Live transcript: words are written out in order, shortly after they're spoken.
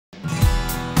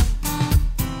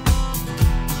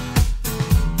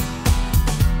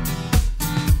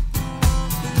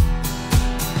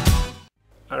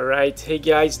Alright, hey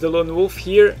guys, the Lone Wolf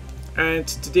here, and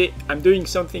today I'm doing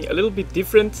something a little bit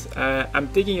different. I'm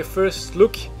taking a first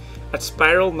look at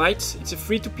Spiral Knights. It's a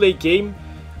free-to-play game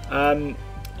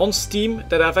on Steam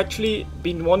that I've actually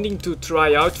been wanting to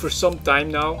try out for some time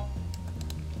now.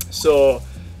 So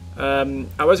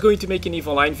I was going to make an EVE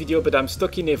Online video, but I'm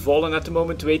stuck in Evolen at the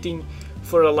moment waiting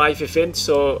for a live event.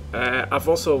 So I've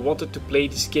also wanted to play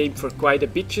this game for quite a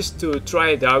bit just to try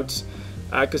it out.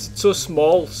 Because it's so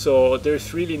small, so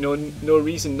there's really no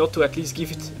reason not to at least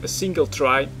give it a single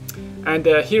try. And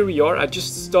here we are. I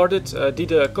just started,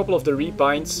 did a couple of the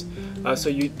rebinds, so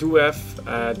you do have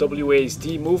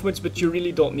WASD movements, but you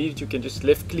really don't need it. You can just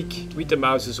left click with the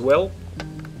mouse as well.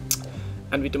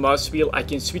 And with the mouse wheel I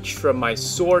can switch from my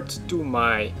sword to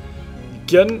my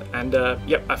gun, and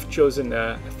yep, I've chosen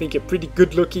I think a pretty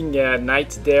good looking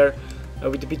knight there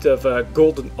with a bit of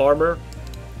golden armor.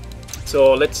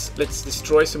 So let's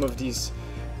destroy some of these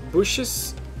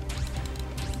bushes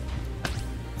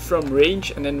from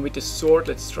range, and then with the sword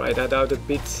let's try that out a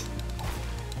bit.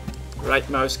 Right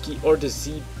mouse key or the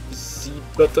Z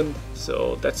button,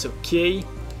 so that's okay.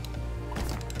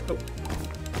 Oh,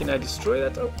 can I destroy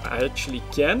that? Oh, I actually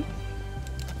can.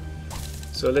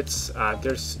 So let's,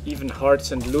 there's even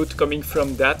hearts and loot coming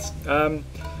from that.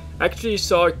 I actually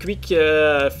saw a quick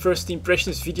first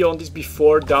impressions video on this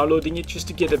before downloading it, just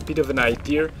to get a bit of an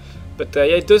idea. But yeah,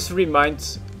 it does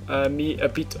remind me a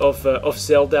bit of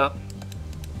Zelda.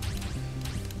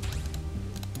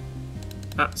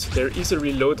 So there is a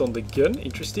reload on the gun,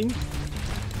 interesting.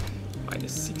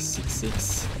 Minus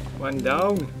 666, one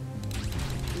down.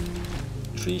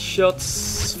 3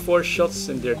 shots, 4 shots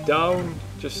and they're down.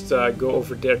 Just go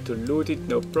over there to loot it,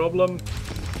 no problem.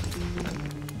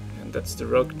 That's the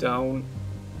rock down.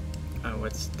 And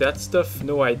what's that stuff?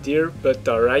 No idea, but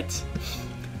alright.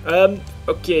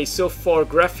 Okay, so far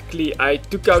graphically I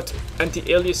took out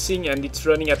anti-aliasing and it's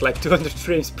running at like 200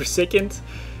 frames per second.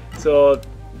 So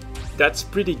that's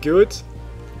pretty good.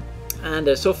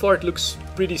 And so far it looks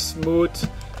pretty smooth.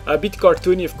 A bit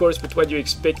cartoony of course, but what you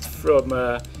expect from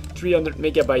a 300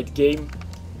 megabyte game.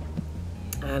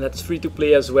 And that's free to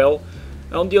play as well.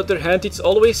 On the other hand, it's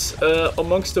always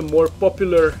amongst the more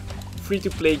popular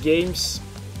free-to-play games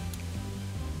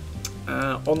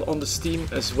on the Steam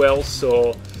as well,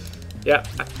 so yeah,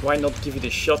 why not give it a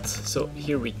shot. So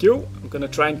here we go. I'm gonna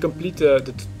try and complete the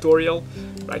tutorial.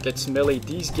 Right, let's melee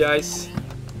these guys.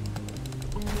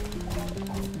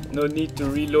 No need to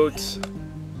reload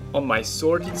on my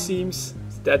sword, it seems.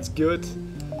 That's good.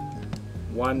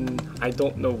 One, I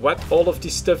don't know what all of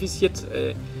this stuff is yet.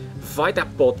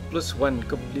 Vitapod +1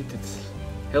 completed.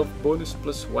 Health bonus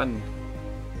 +1.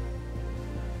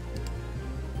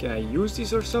 Can I use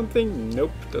this or something? Nope,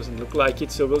 doesn't look like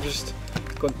it, so we'll just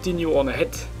continue on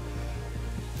ahead.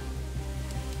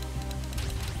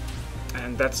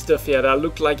 And that stuff, yeah, that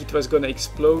looked like it was gonna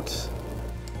explode.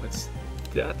 What's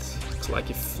that? Looks like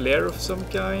a flare of some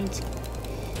kind.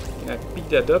 Can I pick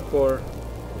that up or...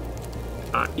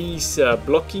 he's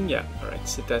blocking, yeah, alright,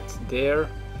 set that there.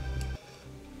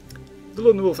 The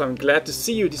Lone Wolf, I'm glad to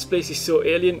see you. This place is so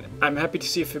alien. I'm happy to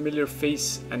see a familiar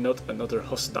face and not another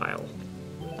hostile.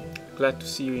 Glad to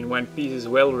see you in one piece as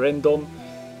well, Rendon.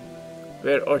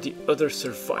 Where are the other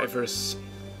survivors?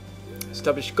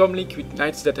 Establish comlink with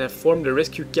knights that have formed a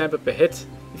rescue camp up ahead.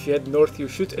 If you head north you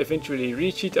should eventually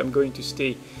reach it. I'm going to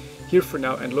stay here for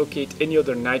now and locate any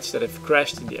other knights that have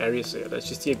crashed in the area. So yeah, that's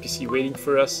just the NPC waiting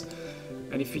for us.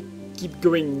 And if we keep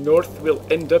going north we'll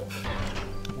end up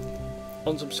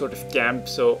on some sort of camp.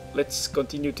 So let's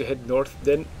continue to head north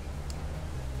then.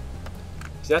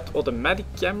 Is that automatic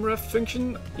camera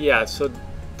function? Yeah, so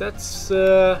that's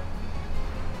too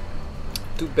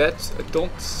bad. I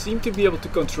don't seem to be able to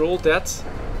control that,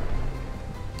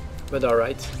 but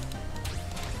alright.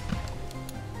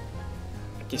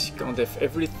 I guess you can't have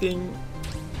everything.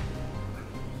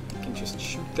 You can just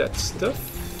shoot that stuff.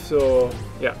 So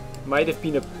yeah, might have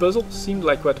been a puzzle. Seemed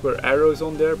like what were arrows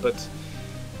on there, but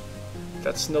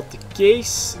that's not the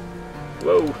case.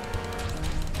 Whoa.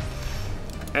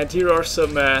 And here are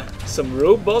some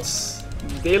robots.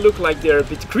 They look like they're a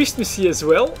bit Christmassy as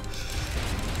well.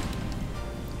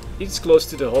 It's close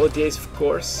to the holidays, of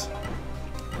course.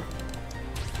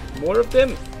 More of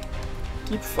them.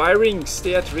 Keep firing,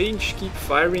 stay at range, keep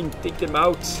firing, take them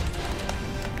out.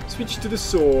 Switch to the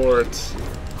sword.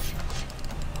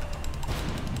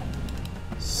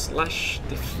 Slash,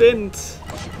 defend.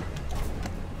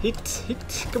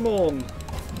 Hit, come on.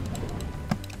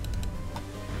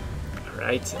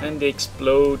 Right, and they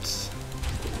explode.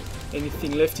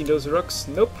 Anything left in those rocks?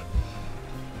 Nope.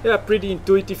 Yeah, pretty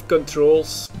intuitive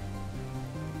controls.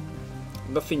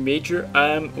 Nothing major.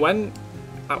 One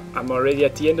Oh, I'm already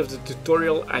at the end of the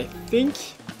tutorial, I think.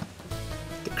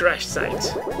 The crash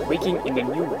site. Waking in a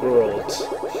new world.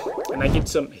 And I get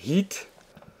some heat,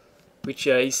 which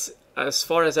is, as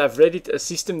far as I've read it, a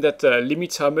system that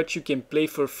limits how much you can play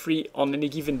for free on any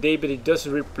given day, but it does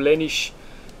replenish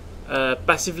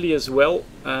passively as well.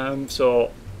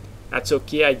 So that's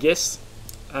okay, I guess.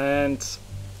 And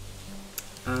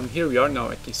here we are now.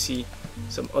 I can see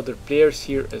some other players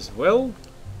here as well.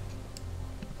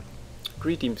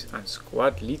 Greetings, I'm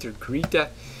squad leader Greta.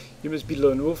 You must be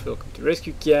Lone Wolf. Welcome to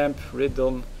rescue camp. Red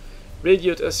Dawn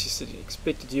radioed us. He said he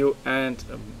expected you, and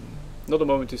not a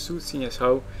moment too soon, seeing as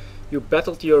how you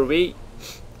battled your way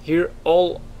here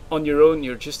all on your own.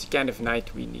 You're just the kind of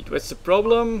knight we need. What's the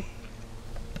problem?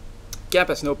 Camp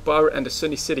has no power and the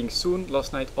sun is setting soon.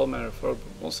 Last night all manner of horrible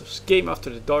monsters came after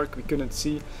the dark. We couldn't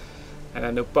see and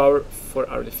had no power for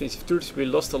our defensive turrets. We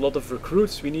lost a lot of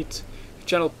recruits. We need to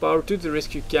channel power to the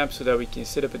rescue camp so that we can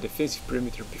set up a defensive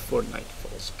perimeter before night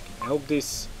falls. Can I help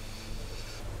this?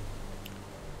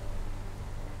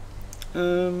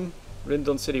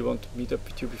 Rendon said he wanted to meet up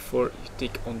with you before you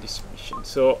take on this mission.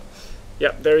 So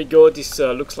yeah, there we go. This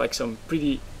looks like some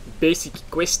pretty basic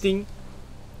questing.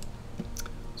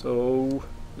 So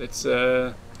let's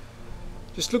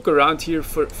just look around here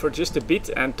for just a bit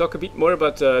and talk a bit more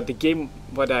about the game,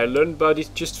 what I learned about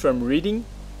it just from reading.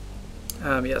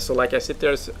 Yeah, so like I said,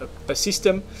 there's a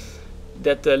system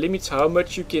that limits how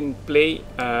much you can play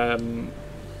on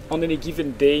any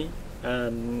given day.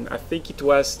 I think it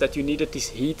was that you needed this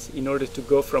heat in order to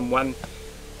go from one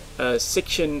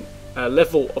section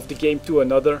level of the game to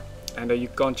another, and you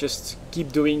can't just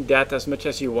keep doing that as much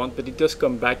as you want, but it does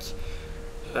come back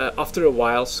after a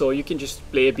while, so you can just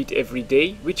play a bit every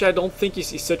day, which I don't think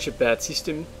is such a bad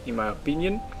system in my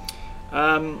opinion.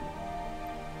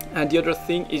 And the other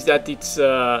thing is that it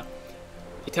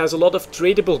has a lot of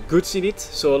tradable goods in it,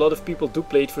 so a lot of people do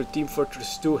play it for Team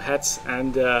Fortress 2 hats,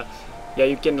 and yeah,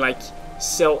 you can like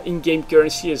sell in-game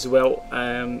currency as well,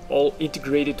 all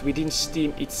integrated within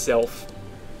Steam itself.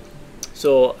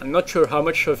 So I'm not sure how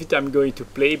much of it I'm going to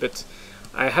play, but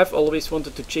I have always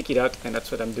wanted to check it out, and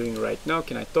that's what I'm doing right now.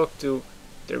 Can I talk to?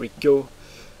 There we go.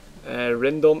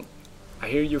 Random. I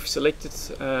hear you've selected.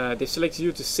 They selected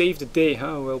you to save the day,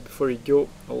 huh? Well, before you go,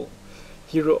 I'll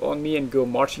hero on me and go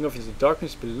marching off into the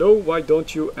darkness below. Why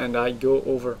don't you and I go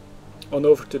over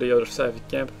to the other side of the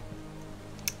camp?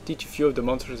 Teach a few of the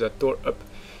monsters that tore up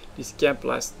this camp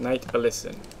last night a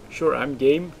lesson. Sure, I'm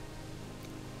game.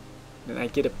 Then I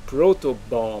get a proto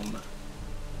bomb.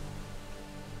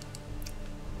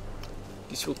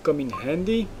 This will come in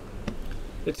handy.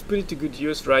 Let's put it to good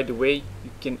use right away.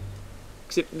 You can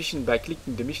accept mission by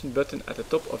clicking the mission button at the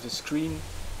top of the screen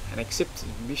and accept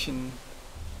the mission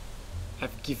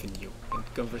I've given you in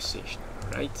conversation.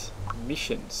 Right?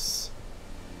 Missions.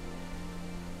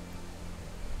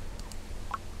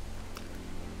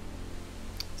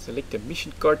 Select a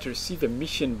mission card to receive a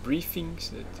mission briefing.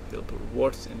 Select available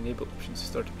rewards and enable options to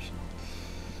start a mission.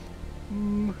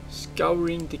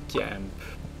 Scouring the camp.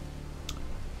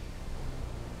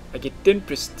 I get 10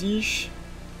 prestige,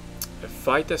 a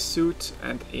Vita suit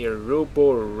and a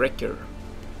Robo Wrecker.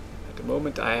 At the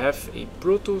moment I have a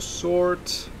Proto Sword.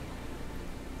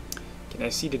 Can I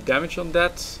see the damage on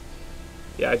that?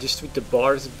 Yeah, just with the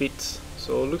bars a bit.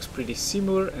 So it looks pretty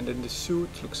similar, and then the suit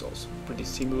looks also pretty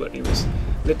similar. Anyways,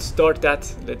 let's start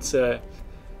that. Let's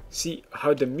see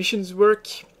how the missions work.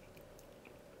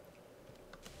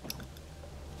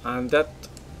 And that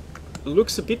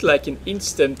looks a bit like an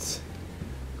instant.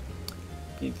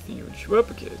 Okay,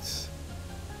 let's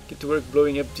get to work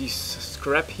blowing up these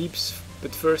scrap heaps,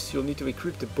 but first you'll need to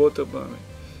equip the proto bomb.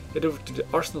 Head over to the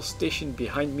arsenal station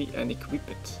behind me and equip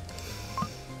it.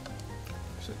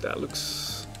 So that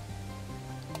looks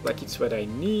like it's what I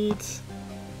need.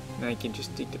 And I can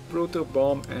just take the proto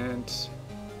bomb and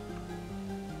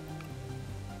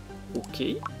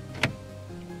okay.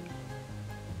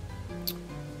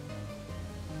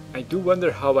 I do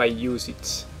wonder how I use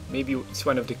it. Maybe it's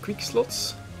one of the quick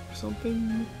slots or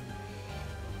something.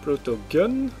 Proto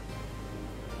gun.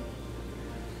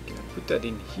 Can I put that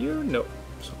in here? No.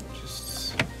 So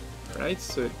just right.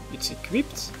 So it's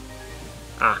equipped.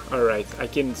 Ah, all right. I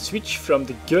can switch from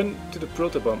the gun to the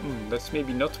proto bomb. That's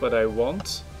maybe not what I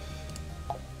want.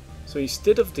 So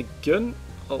instead of the gun,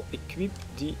 I'll equip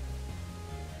the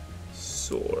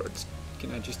sword.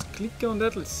 Can I just click on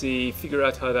that? Let's see. Figure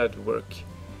out how that works.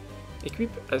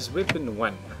 Equip as weapon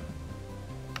 1.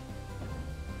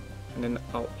 And then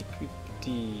I'll equip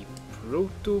the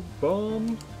proto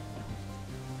bomb.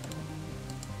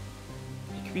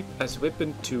 Equip as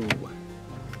weapon 2.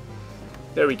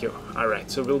 There we go. Alright,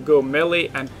 so we'll go melee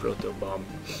and proto bomb.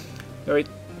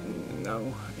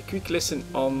 No, a quick lesson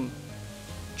on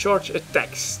charge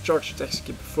attacks. Charge attacks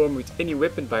can be performed with any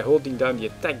weapon by holding down the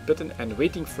attack button and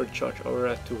waiting for the charge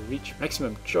aura to reach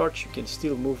maximum charge. You can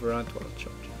still move around while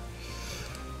charging.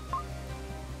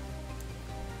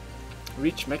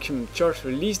 Reach maximum charge,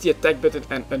 release the attack button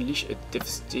and unleash a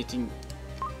devastating...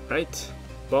 Right.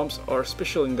 Bombs are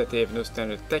special in that they have no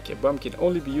standard attack. A bomb can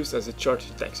only be used as a charge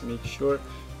attack, so make sure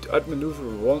to outmaneuver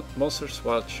monsters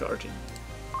while charging.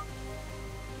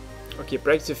 Okay,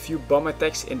 practice a few bomb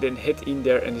attacks and then head in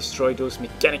there and destroy those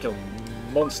mechanical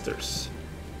monsters.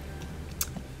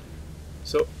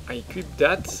 So I equip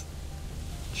that,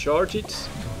 charge it.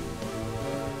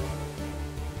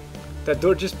 That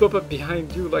door just popped up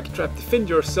behind you like a trap. Defend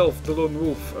yourself, the lone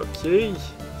wolf. Okay.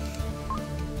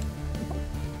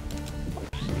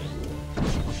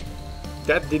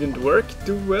 That didn't work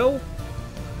too well.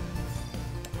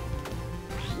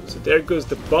 So there goes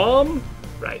the bomb.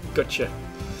 Right, gotcha.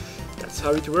 That's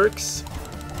how it works.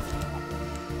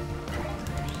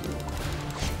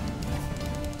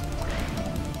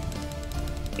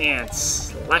 And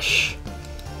slash.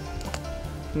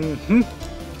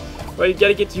 Well, you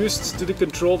gotta get used to the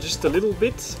control just a little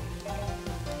bit.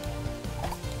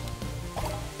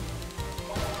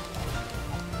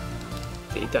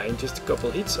 They die in just a couple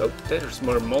hits. Oh, there's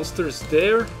more monsters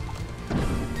there.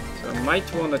 So I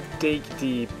might want to take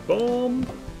the bomb.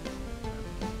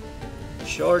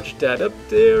 Charge that up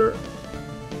there.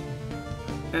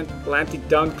 And plant it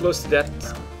down close to that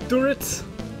turret.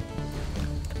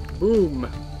 Boom.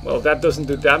 Well, that doesn't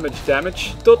do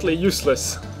damage. Totally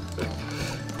useless.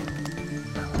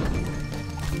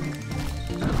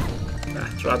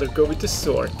 I'd rather go with the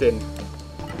sword then.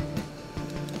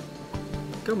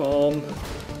 Come on.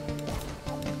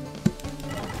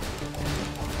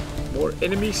 More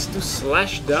enemies to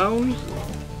slash down.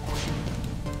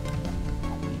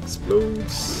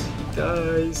 Explodes. He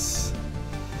dies.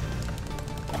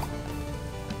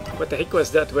 What the heck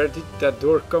was that? Where did that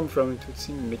door come from? It would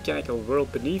seem a mechanical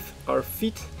world beneath our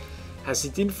feet. Has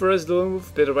it in for us, the lone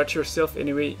wolf? Better watch yourself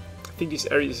anyway. I think this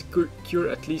area is secure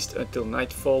at least until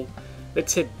nightfall.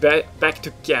 Let's head back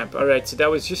to camp. Alright, so that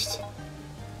was just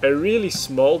a really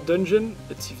small dungeon.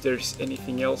 Let's see if there's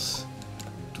anything else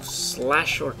to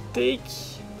slash or take.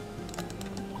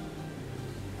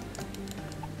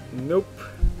 Nope.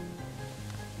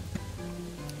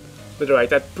 But alright,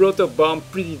 that proto bomb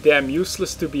pretty damn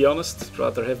useless, to be honest. I'd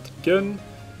rather have the gun.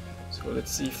 So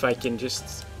let's see if I can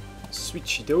just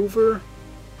switch it over.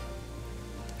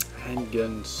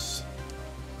 Handguns.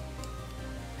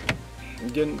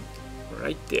 Handgun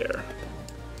right there.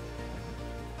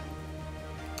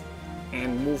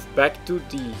 And move back to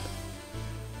the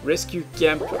rescue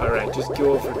camp. Alright, just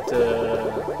go over the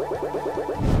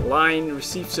line,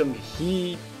 receive some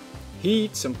heat,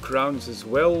 some crowns as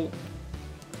well.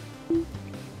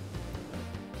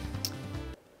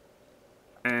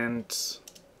 And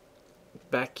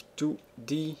back to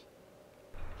the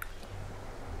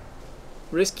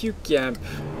rescue camp.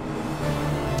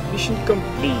 Mission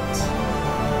complete.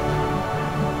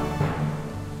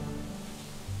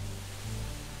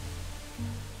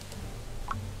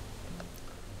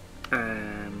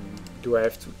 Do I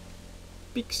have to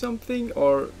pick something,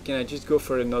 or can I just go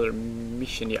for another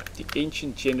mission? Yeah, the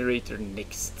ancient generator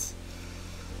next.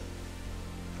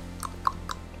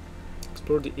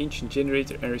 Explore the ancient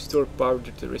generator and restore power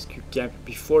to the rescue camp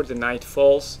before the night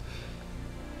falls.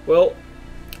 Well,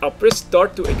 I'll press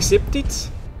start to accept it.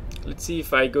 Let's see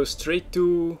if I go straight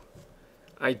to...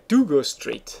 I do go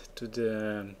straight to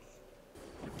the...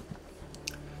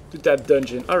 to that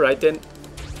dungeon. Alright then.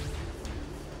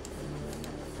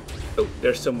 Oh,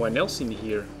 there's someone else in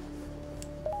here.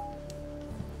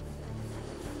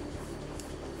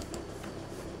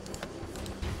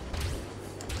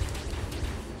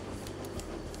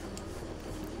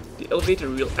 The elevator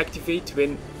will activate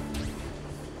when...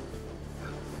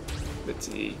 Let's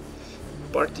see...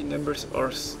 Party members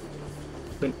are...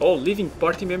 When all living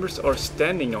party members are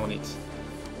standing on it.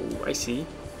 Oh, I see.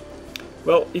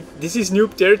 Well, this is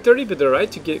noob territory, but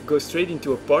alright, you go straight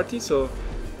into a party, so...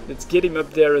 Let's get him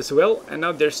up there as well. And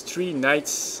now there's 3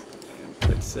 knights.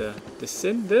 Let's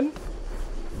descend then.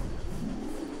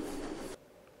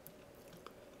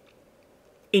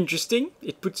 Interesting.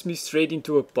 It puts me straight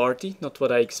into a party. Not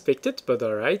what I expected, but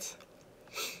alright.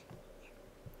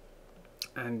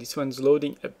 And this one's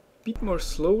loading a bit more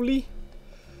slowly.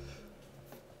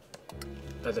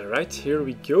 But alright, here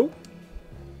we go.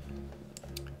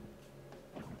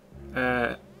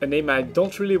 a name I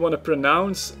don't really want to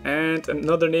pronounce, and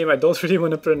another name I don't really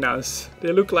want to pronounce.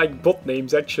 They look like bot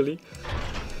names actually.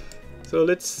 So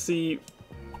let's see.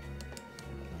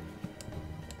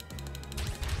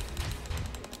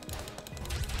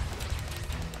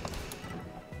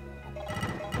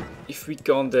 If we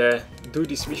can do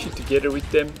this mission together with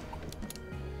them.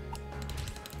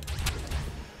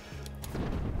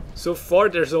 So far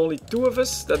there's only 2 of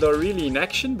us that are really in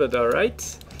action, but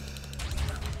alright.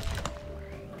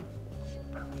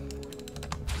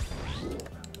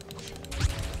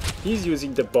 He's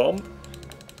using the bomb.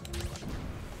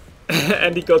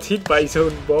 And he got hit by his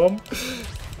own bomb.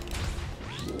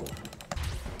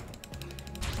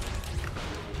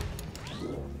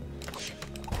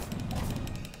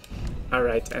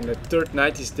 Alright, and the third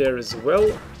knight is there as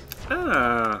well.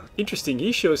 Ah, interesting.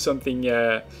 He shows something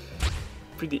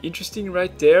pretty interesting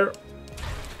right there.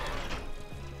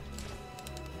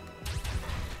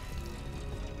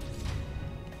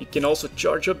 You can also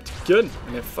charge up the gun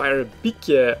and then fire a big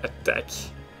attack.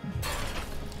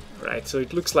 Right, so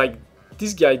it looks like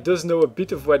this guy does know a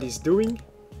bit of what he's doing.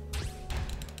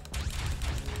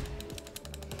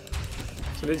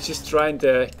 So let's just try and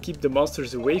keep the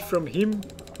monsters away from him.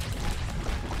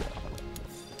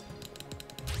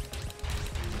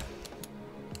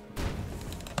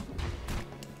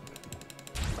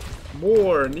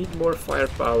 Need more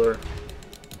firepower.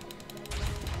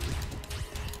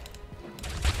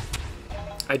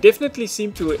 I definitely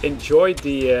seem to enjoy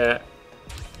the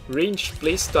ranged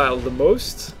playstyle the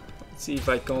most. Let's see if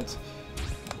I can't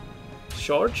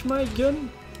charge my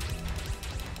gun.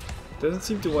 Doesn't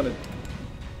seem to want to.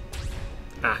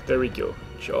 Ah, there we go.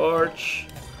 Charge.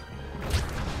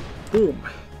 Boom.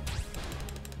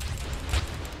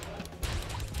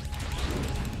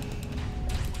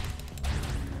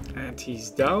 And he's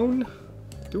down.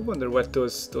 Do wonder what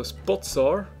those pots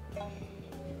are.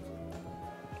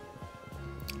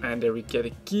 And there we get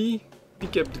a key.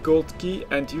 Pick up the gold key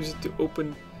and use it to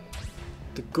open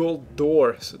the gold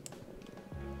door. So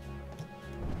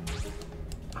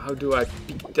how do I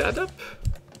pick that up?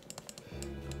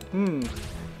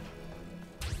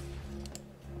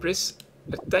 Press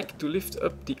attack to lift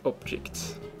up the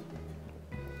object.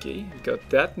 Okay, got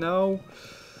that now.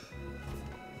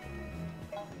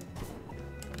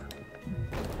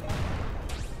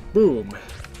 Boom.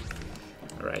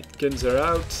 Alright, guns are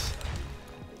out.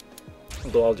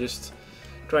 Although I'll just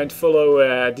try and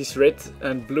follow this red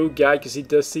and blue guy, because he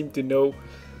does seem to know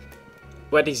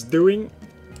what he's doing.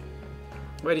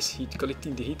 Where is heat?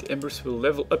 Collecting the heat embers will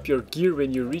level up your gear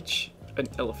when you reach an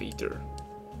elevator.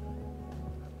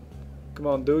 Come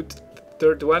on, dude.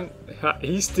 Third one. Ha,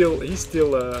 he's still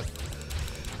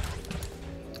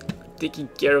taking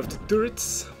care of the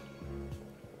turrets.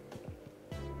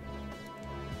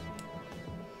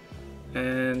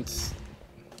 And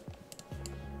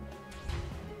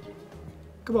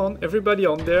come on, everybody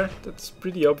on there. That's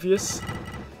pretty obvious.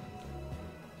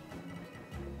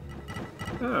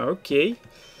 Ah, okay.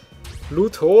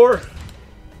 Loot whore.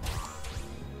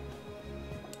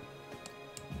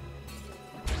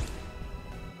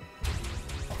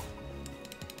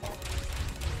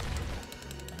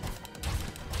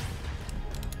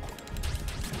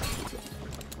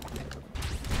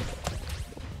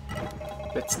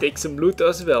 Let's take some loot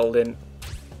as well then.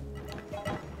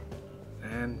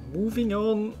 And moving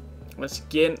on. Once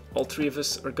again, all 3 of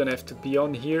us are gonna have to be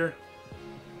on here.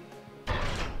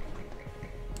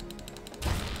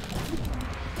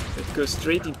 Let's go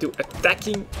straight into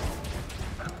attacking.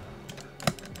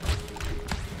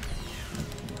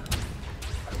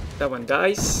 That one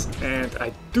dies, and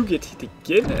I do get hit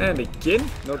again and again.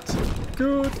 Not so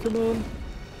good, come on.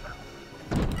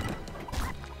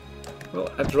 Well,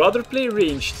 I'd rather play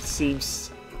ranged, it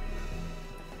seems.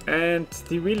 And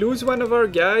did we lose one of our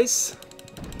guys?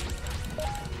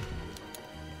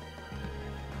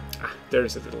 Ah,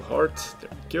 there's a little heart. There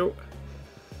we go.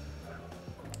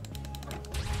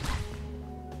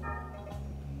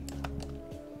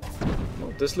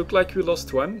 Well, it does look like we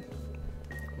lost one.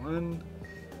 One.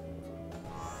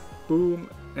 Boom.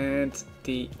 And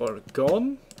they are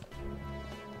gone.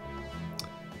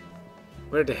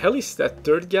 Where the hell is that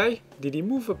third guy? Did he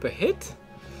move up ahead?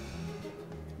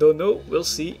 Don't know, we'll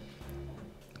see.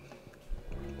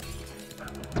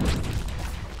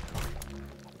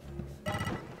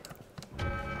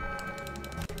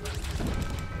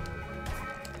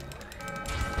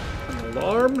 An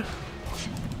alarm.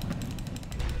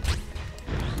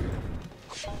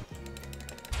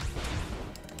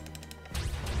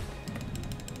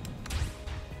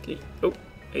 Okay, oh,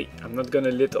 hey, I'm not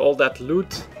gonna let all that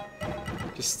loot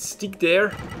just stick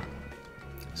there.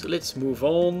 So let's move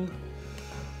on.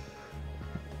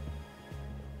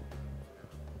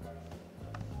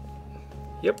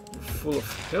 Yep, full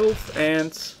of health,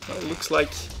 and well, looks like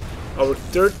our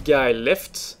third guy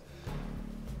left.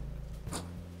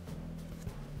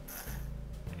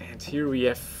 And here we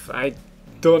have, I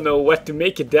don't know what to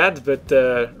make of that, but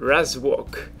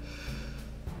Razwok.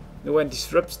 No one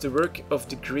disrupts the work of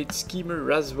the great schemer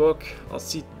Razwok. I'll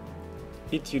see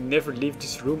it you never leave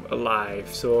this room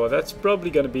alive. So that's probably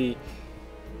gonna be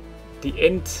the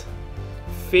end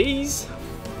phase.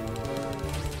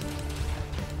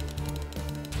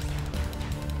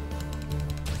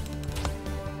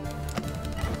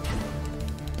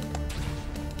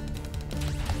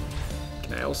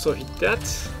 Can I also hit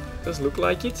that? Does look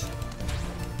like it.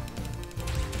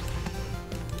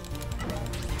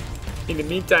 In the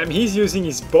meantime, he's using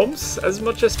his bombs as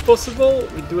much as possible.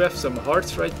 We do have some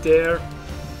hearts right there.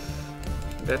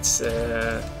 That's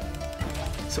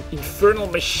some infernal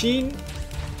machine.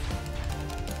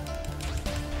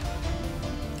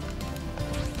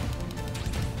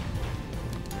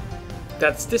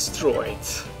 That's destroyed.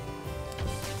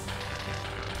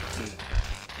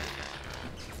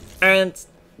 And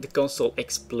the console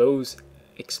explodes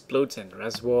and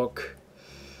Razwok,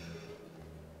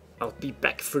 I'll be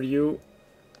back for you.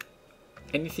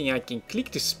 Anything I can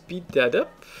click to speed that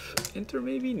up? Enter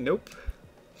maybe? Nope.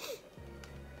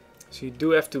 So you do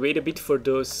have to wait a bit for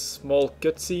those small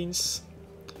cutscenes.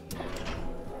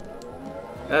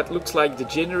 That looks like the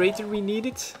generator we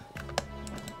needed.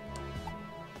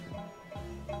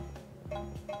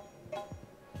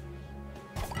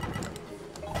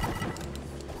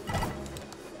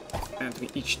 And we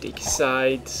each take a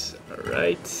side.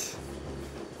 Alright.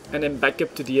 And then back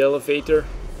up to the elevator.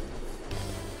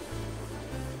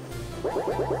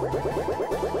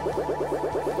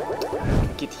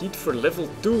 Get heat for level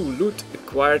 2. Loot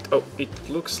acquired. Oh, it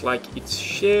looks like it's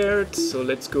shared. So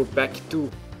let's go back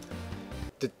to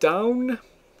the town.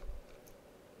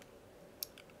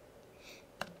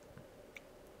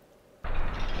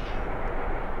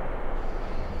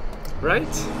 Right.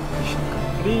 Mission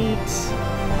complete.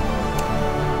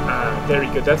 There we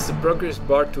go, that's the progress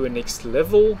bar to a next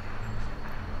level.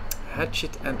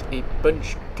 Hatchet and a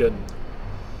punch gun.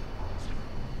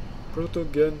 Proto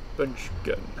gun, punch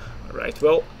gun. Alright,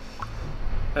 well,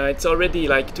 it's already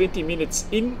like 20 minutes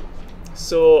in,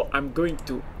 so I'm going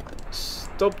to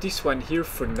stop this one here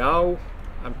for now.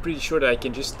 I'm pretty sure that I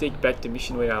can just take back the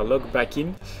mission when I log back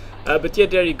in. But yeah,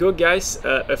 there you go, guys.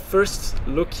 A first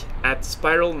look at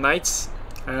Spiral Knights.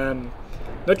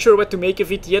 Not sure what to make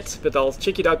of it yet, but I'll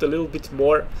check it out a little bit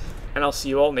more, and I'll see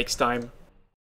you all next time.